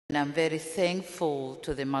And I'm very thankful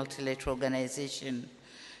to the multilateral organization,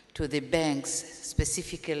 to the banks,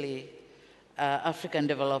 specifically African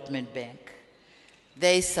Development Bank.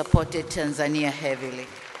 They supported Tanzania heavily.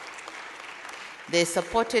 They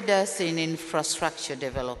supported us in infrastructure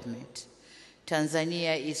development.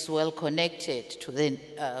 Tanzania is well connected to the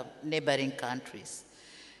neighboring countries.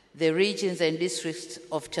 The regions and districts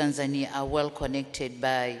of Tanzania are well connected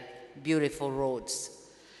by beautiful roads.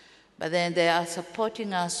 But then they are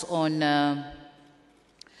supporting us on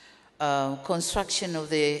construction of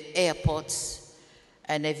the airports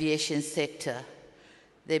and aviation sector.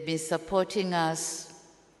 They've been supporting us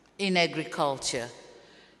in agriculture.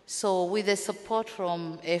 So with the support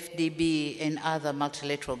from FDB and other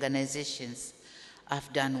multilateral organizations,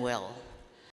 I've done well.